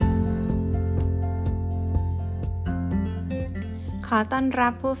ขอต้อนรั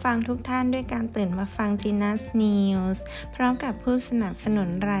บผู้ฟังทุกท่านด้วยการตื่นมาฟัง Genius News พร้อมกับผู้สนับสนุน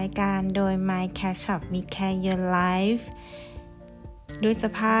รายการโดย My Care Shop We Care Your Life ด้วยส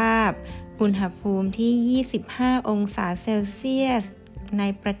ภาพอุณหภูมิที่ 25 องศาเซลเซียสใน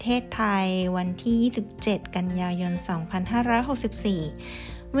ประเทศไทยวันที่ 27 กันยายน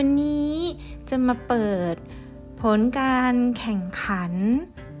 2564 วันนี้จะมาเปิดผลการแข่งขัน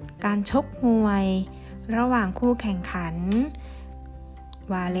การชกมวยระหว่างคู่แข่งขัน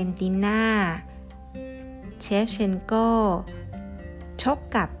วาเลนติน่าเชฟเชนโกชก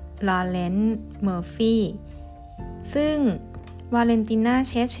กับลอเรนซ์เมอร์ฟี่ซึ่งวาเลนติน่า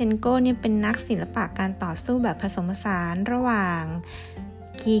เชฟเชนโกเนี่ยเป็นนักศิลปะการต่อสู้แบบผสมผสานระหว่าง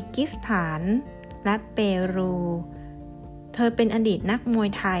คีร์กิสถานและเปรูเธอเป็นอดีตนักมวย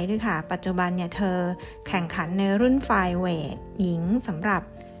ไทยด้วยค่ะปัจจุบันเนี่ยเธอแข่งขันในรุ่นไฟเวทหญิงสำหรับ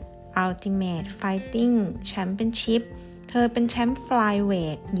Ultimate Fighting Championship เธอเป็นแชมป์ไฟเว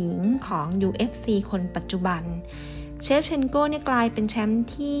ทหญิงของ UFC คนปัจจุบันเชฟเชนโกเนี่ยกลายเป็นแชมป์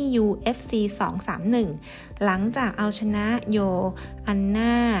ที่ UFC 231 หลังจากเอาชนะโยอันน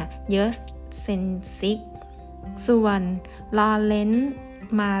าเยสเซนซิกส่วนลอเรนซ์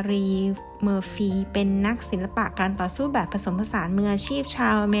มารีเมอร์ฟีเป็นนักศิลปะการต่อสู้แบบผสมผสานมืออาชีพชา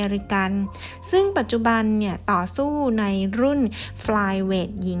วอเมริกันซึ่งปัจจุบันเนี่ยต่อสู้ในรุ่น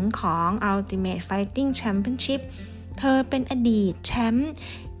Flyweight หญิงของ Ultimate Fighting Championship เธอเป็นอดีตแชมป์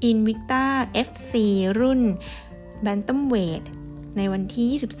Invicta FC รุ่น Bantamweight ในวันที่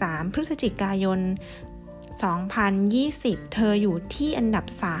 23 พฤศจิกายน 2020 เธออยู่ที่อันดับ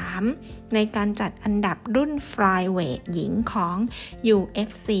 3 ในการจัดอันดับรุ่น Flyweight หญิงของ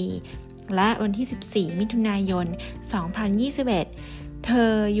UFC และวันที่ 14 มิถุนายน 2021 เธ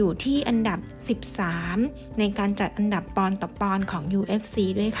ออยู่ที่อันดับ 13 ในการจัดอันดับปอนด์ต่อปอนด์ของ UFC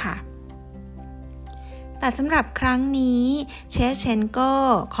ด้วยค่ะแต่สำหรับครั้งนี้เชฟเชนโก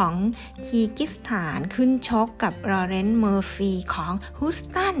ของคีร์กิสถานขึ้นชกกับลอเรนซ์เมอร์ฟีของฮูส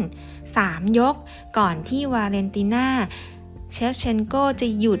ตัน3 ยกก่อนที่วาเลนติน่าเชฟเชนโกจะ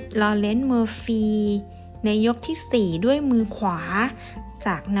หยุดลอเรนซ์เมอร์ฟีในยกที่ 4 ด้วยมือขวา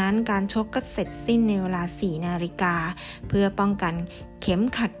จากนั้นการชกก็เสร็จสิ้นในเวลา 4 นาฬิกาเพื่อป้องกันเข็ม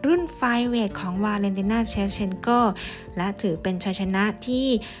ขัดรุ่นไฟเวทของวาเลนติน่าเชฟเชนโกและถือเป็นชัยชนะที่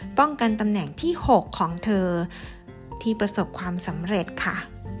ป้องกันตำแหน่งที่ 6 ของเธอที่ประสบความสำเร็จค่ะ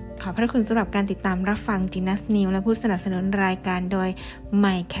ขอบพระคุณสำหรับการติดตามรับฟัง Genius News และผู้สนับสนุนรายการโดย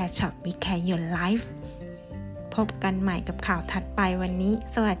My Care Shop We Care Your Life พบกันใหม่กับข่าวถัดไปวันนี้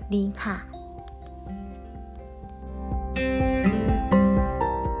สวัสดีค่ะ